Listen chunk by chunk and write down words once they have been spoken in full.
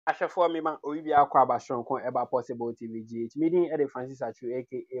Ashafo me ma obi akwa abashonko eba possible TVGH meeting e de Francis Achu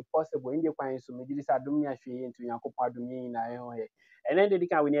aka possible inde kwan so me didi sadum nya hwe ntu yakopɔ adum yin na ho he ene de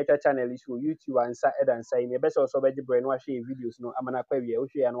kan we near channel is YouTube ansa edan sai me be so so be gibre no ahwe videos no amana kwa wie o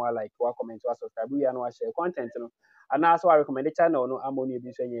hwe ya no like wa comment wa subscribe ya no share content no ana so recommend the channel no amoni bi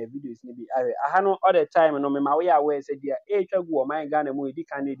so nya videos ni bi aha no all the time no me ma we aware say dia e twa gu o man Ghana mu edi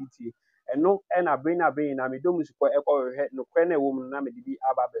kan edit eno na brain na me do musiko ekọ hwe no kwe na wo mu na me di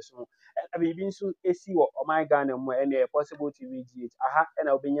aba beso na bibi nso esi wo oman Ghana mu ene possible TVGH aha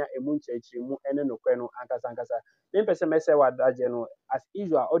na obenya emu nchechire mu ene no kwe no ankasa me pese mese wadaje no as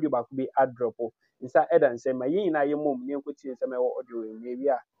usual audio back be add drop nsa edan se ma yin na yemom ne nkotie nsa me wo audio we wi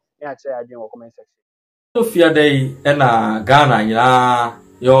a ya kire adwen wo comment section no fear day na Ghana nyina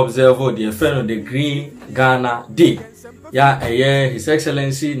you observe the friend of the Green Ghana Day ya His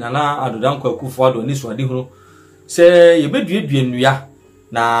Excellency Nana Addo ni swadi hunu se yebedue nnua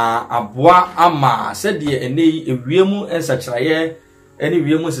na aboa ama se de ene ewiemu ensachiraye ene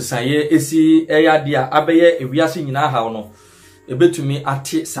wiemu sesaye esi eyade a abeye ewiase nyina ha no ebetumi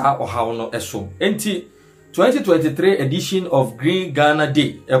ate sa ohaw no eso enti 2023 edition of Green Ghana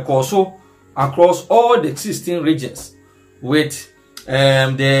Day ekoso across all the 16 regions with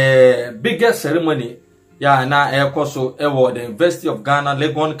the biggest ceremony na ekoso ewo the University of Ghana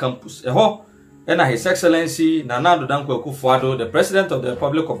Legon campus eho and His Excellency Nana Addo, the President of the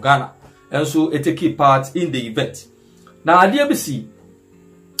Republic of Ghana, and so take part in the event. Now, DBC,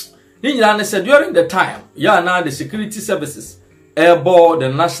 said during the time, now the security services airborne the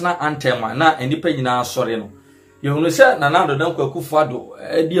national anthem, na independent sorry no. You say Nana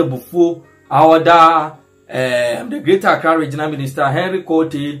Addo, dear Bufu, our the Greater Accra Regional Minister Henry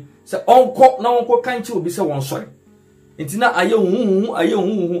Cote, say on court now on can't you be so one sorry. Intina aye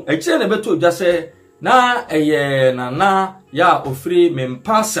echire na beto dwa se na Nana ya ofri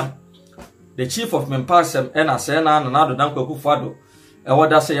mempasem the chief of mempasem na se na Nana Addo Dankwa Akufo-Addo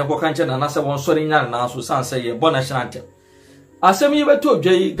woda se yekọ kanche na se won sori nya na so san se ye bo national anthem asem yi beto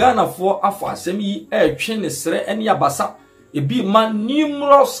dwa yi Ghana fo afọ asem yi etwe ne sere ene abasa ebi man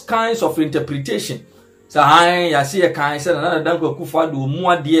numerous kinds of interpretation say ya see kan say Nana Addo Dankwa Akufo-Addo mu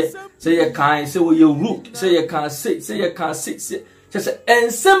ade say ye kan say we root say ye kan say ye kan say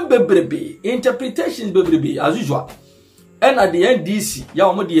ensem bebrebe interpretations bebrebe as usual and at the NDC ya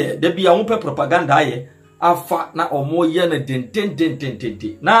omo de bia wo propaganda aye afa na omo ye na den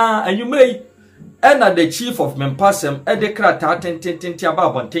na anwumrei and at the chief of mempasem e de krata ten aba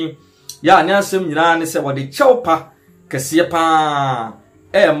abonten ya ne asem nyina ne se wo de chewpa kese pa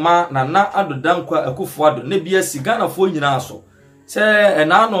ma Nana Addo Dankwa Akufo-Addo ne bia si Ghana fo nyina so se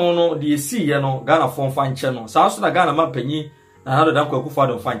enano no de si ye no Ghana fo mfa nche no sa so na Ghana mampanyi Nana Addo Dankwa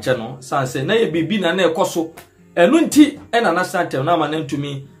Akufo-Addo mfa nche no sanse na ye bibi na na ekoso enu nti na national anthem na ma na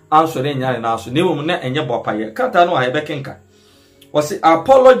ntumi answere nyare na so na mum na enye bopaye kata no aye bekenka was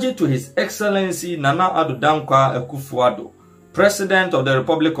apology to His Excellency Nana Addo Dankwa Akufo-Addo, President of the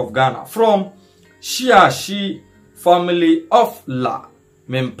Republic of Ghana, from Shie family of La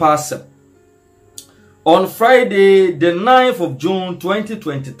Mempasem. On Friday, the 9th of June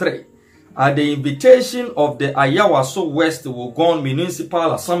 2023, at the invitation of the Ayawaso West Wugon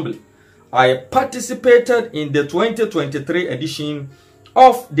Municipal Assembly, I participated in the 2023 edition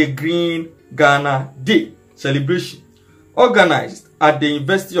of the Green Ghana Day celebration, organized at the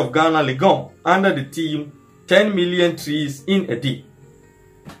University of Ghana Legon under the theme 10 million trees in a day.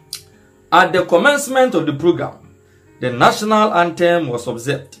 At the commencement of the program, the national anthem was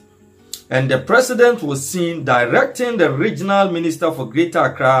observed, and the president was seen directing the regional minister for Greater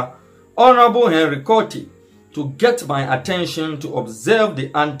Accra, Honorable Henry Cote, to get my attention to observe the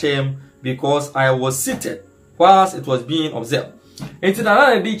anthem because I was seated whilst it was being observed. Enti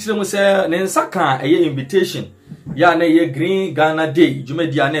na di kire mu se ne nsaka eye invitation ya na ye Green Ghana Day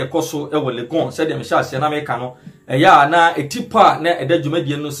dwumadi na ekoso e wo Legon se dem sha ase na meka no ya na etipa na eda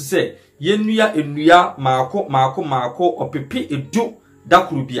dwumadi no se enua maako opepe edu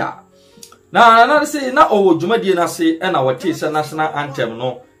dakuru bia na se na owo dwumadi na se e na wote se national anthem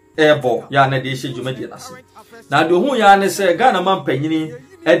no ebo ya na de se dwumadi na se na de hu ya ne se Ghana mampanyini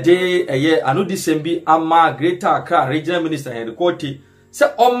ede eye anodi sembi ama Greater Accra Regional Minister Henry Cote se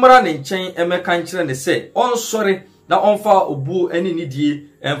omra ne nchen emeka nkyere ne se onsori na onfa obu eni nidie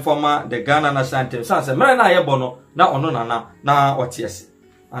enfoma the Ghana National Anthem sanse mra na ye bono na ono na otiese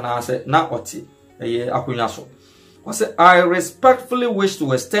ana se na oti eye akonya so I respectfully wish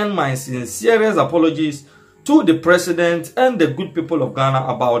to extend my sincerest apologies to the President and the good people of Ghana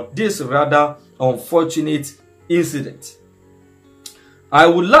about this rather unfortunate incident. I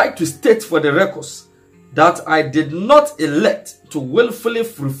would like to state for the records that I did not elect to willfully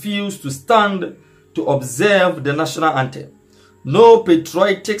refuse to stand to observe the national anthem. No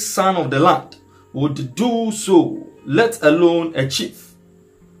patriotic son of the land would do so, let alone a chief.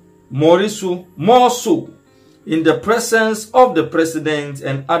 More so, in the presence of the president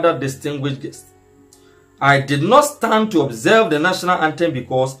and other distinguished guests. I did not stand to observe the national anthem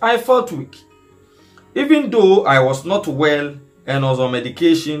because I felt weak. Even though I was not well and was on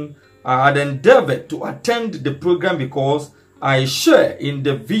medication, I had endeavored to attend the program because I share in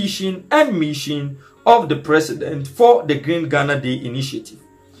the vision and mission of the president for the Green Ghana Day initiative.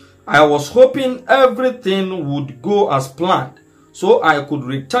 I was hoping everything would go as planned so I could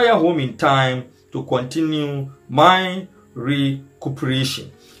retire home in time to continue my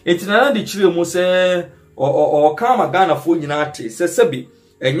recuperation. It's Nana Addo mu se o kama Ghana fo nyina ate se sebi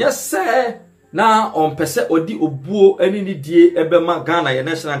enye se na ompese odi obuo ani ni die ebema Ghana ye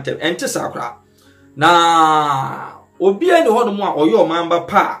national anthem ente sakra na obi ani hodo mu a oyo mamba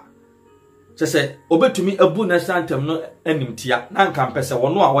pa se obetumi abu national anthem no animtia na nka mpese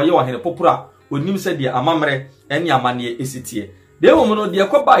wono a woye wahene popura onim se de amamre eni amane esitie de wo mu no de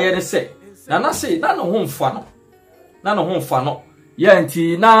koba ye ne se na se na no ho mfa no ya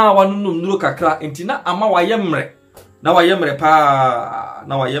nti na wanunum nuro kakra nti na ama waye mre pa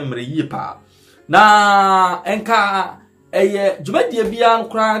na waye mre yi pa na enka eye dwumadie bia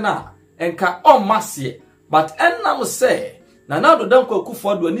nkra na enka omase but enam se Nana Addo danko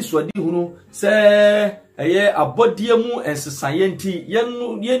akufo do ani suade hunu se eye abodie mu ensesaye nti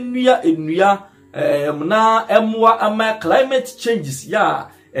yenua enua mna emwa ama climate changes ya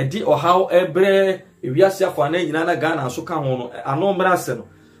edi ohaw ebre ewiase afana nyina na Ghana so ka ho no ano mra se no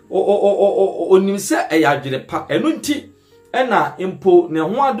onim se eyadwere pa enu nti ena impo ne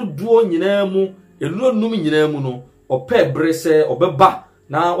ho adodo nyina mu enunum nyina mu no opa ebre se obeba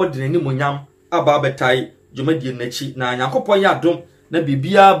na odene ni monyam aba betai dwumadie nachi na Nyankopon ya adom na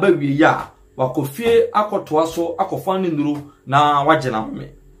bibia ba wie ya wakofie akotoa so akofan ne nuru na wagena home.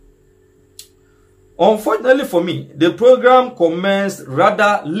 Unfortunately for me, the program commenced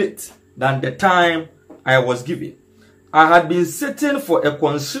rather late than the time I was given. I had been sitting for a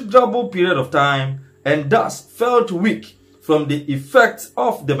considerable period of time and thus felt weak from the effects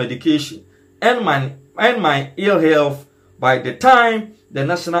of the medication and my ill health by the time the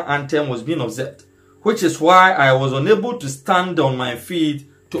national anthem was being observed, which is why I was unable to stand on my feet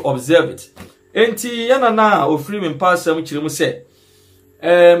to observe it. Enti yana na ofiri mpasam chirimu se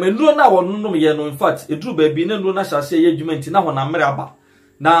menuro na wonnom ye no, in fact eduru baabi na nuro na hyase ye dwumenti na hona mmere aba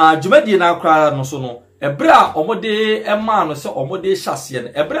na dwumadi na akra no so no ebre a omode ema no se omode hyase no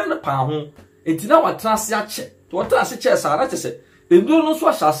ebre ne pa ho enti na watrase ache to watrase che sara che se enduro no so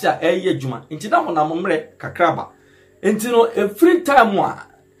hyase a eye dwuma enti na hona mmere kakra ba enti no every time a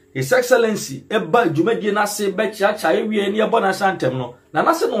His Excellency eba dwumadi na se be chiacha ewie ni ebo na santem no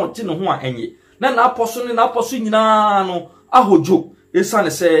na se no ti ne ho a enye na aposo nyina no ahojo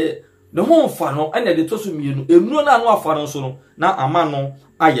esane se ne ho mfa no ene de toso mienu enuo na no afa no so no na ama no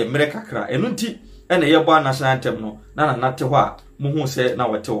aye mere kakra enu nti ene yebo national anthem no na nate ho a muhu se na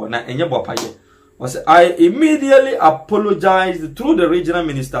wote wo na enye bopaye was I immediately apologized through the regional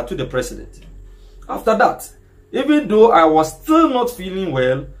minister to the president. After that, even though I was still not feeling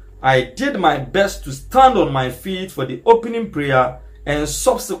well, I did my best to stand on my feet for the opening prayer and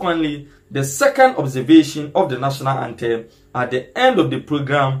subsequently the second observation of the national anthem at the end of the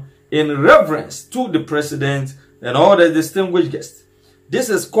program in reverence to the president and all the distinguished guests. This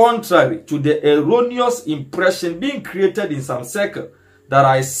is contrary to the erroneous impression being created in some circle that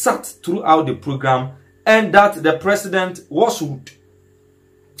I sat throughout the program and that the president was rude.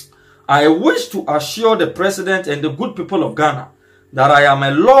 I wish to assure the president and the good people of Ghana that I am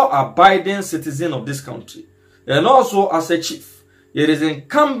a law-abiding citizen of this country, and also as a chief, it is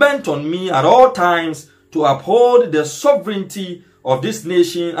incumbent on me at all times to uphold the sovereignty of this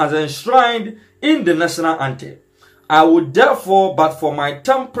nation as enshrined in the national anthem. I would therefore, but for my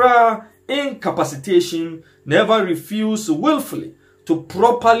temporary incapacitation, never refuse willfully to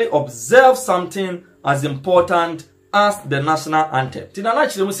properly observe something as important as the national anthem. Tinana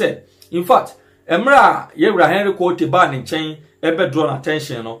Chilemu said, in fact, Emra Yewra Henry Kote ban in chain ebe drawn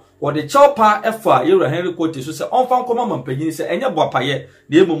attention no or the chopper efa Yewra Henry Kote so say onfan koma mampanyini say enye boapaye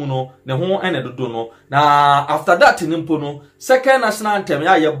de emum no ne ho ene dodo no na after that nimpo no second national anthem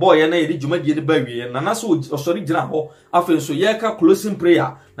ya ye boy na yedi dwumadie de bawie na na so osori gina ho afen so ye ka closing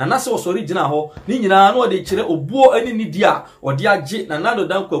prayer na na so osori gina ho ni nyina na de kire obuo ani ni dia ode age na Nana Addo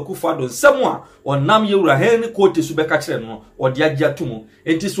danko akufo do nsem a onam Yewra Henry Kote so beka kire no ode age atumu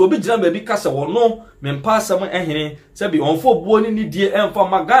enti so obi gina ba bi kasa wono mempa asem ehene se bi onfo buo ni die emfa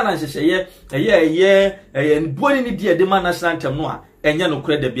magana Ghana ye boni ni die de man national anthem no a enye no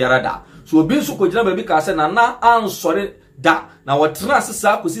kure de biara da so obi nso ko gina ba bi ka se na ansore da na wotena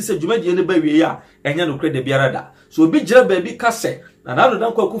asesa akosi se dwumadie ne ba wie ya enye no kure de biara da so obi gira ba bi ka se Nana Addo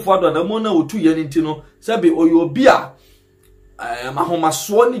dan kwakufu ado na mo na otu ye ni ntino sabe oyo obi a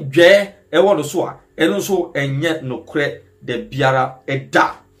mahomaso ni dwe ewo do so a eno so enye no kure de biara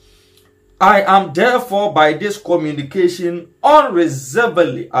eda. I am therefore by this communication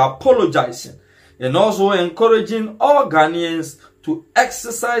unreservedly apologizing and also encouraging all Ghanaians to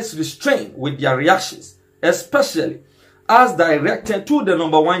exercise restraint with their reactions, especially as directed to the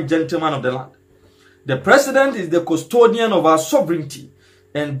 #1 gentleman of the land. The president is the custodian of our sovereignty,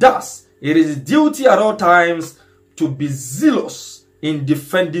 and thus it is his duty at all times to be zealous in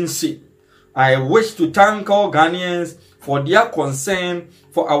defending sin. I wish to thank all Ghanaians for their concern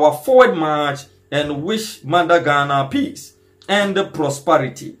for our forward march and wish Mother Ghana peace and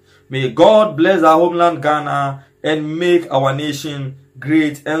prosperity. May God bless our homeland Ghana and make our nation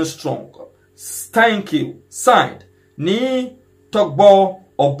great and strong. Thank you. Signed, Ni Togbo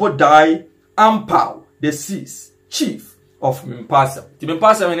Obodai Ampao, the ßegs, chief of Mimpasa. The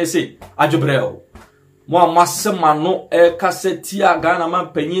Mimpasa when they say, Ajobreo. Mwa masema no kasetia Ghana man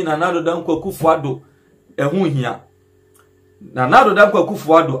penyi Nana Addo dan kwakufu ado ehun hia. Nana Addo dan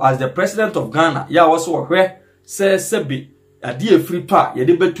kwakufu ado as the president of Ghana ya waso ohwe sebi ade efiri pa ye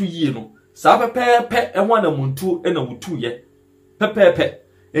de betu yi no sa pepepe ehwa na muntu na wutu ye pepepe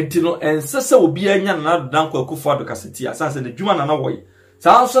enti no ensese obi anya Nana Addo dan kwakufu ado kasetia sanse ne dwuma Nana woyi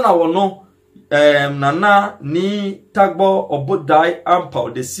sa nso na wono Nana ni Tagbo Obodai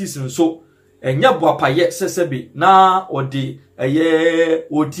Ampao the ßegs nso enya boapaye sesebi na odi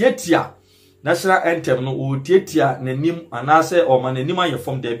otietia national anthem no otietia nanim anase o mananim aye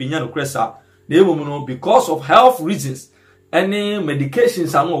from there binya no kresa na emum no because of health reasons any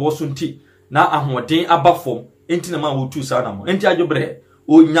medications anu wo so nti na ahoden aba from enti na ma wo tu sa na mo enti adwobre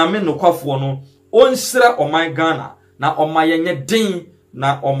onyame no kwafo no onsira oman Ghana na omaye nye den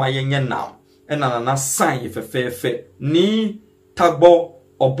na omaye nye nam ena na sign fefefe ni Tagbo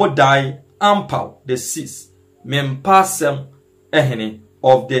Obodai Ampao the ßegs Mempasem ehene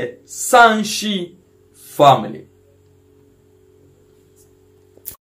of the Sanshi family.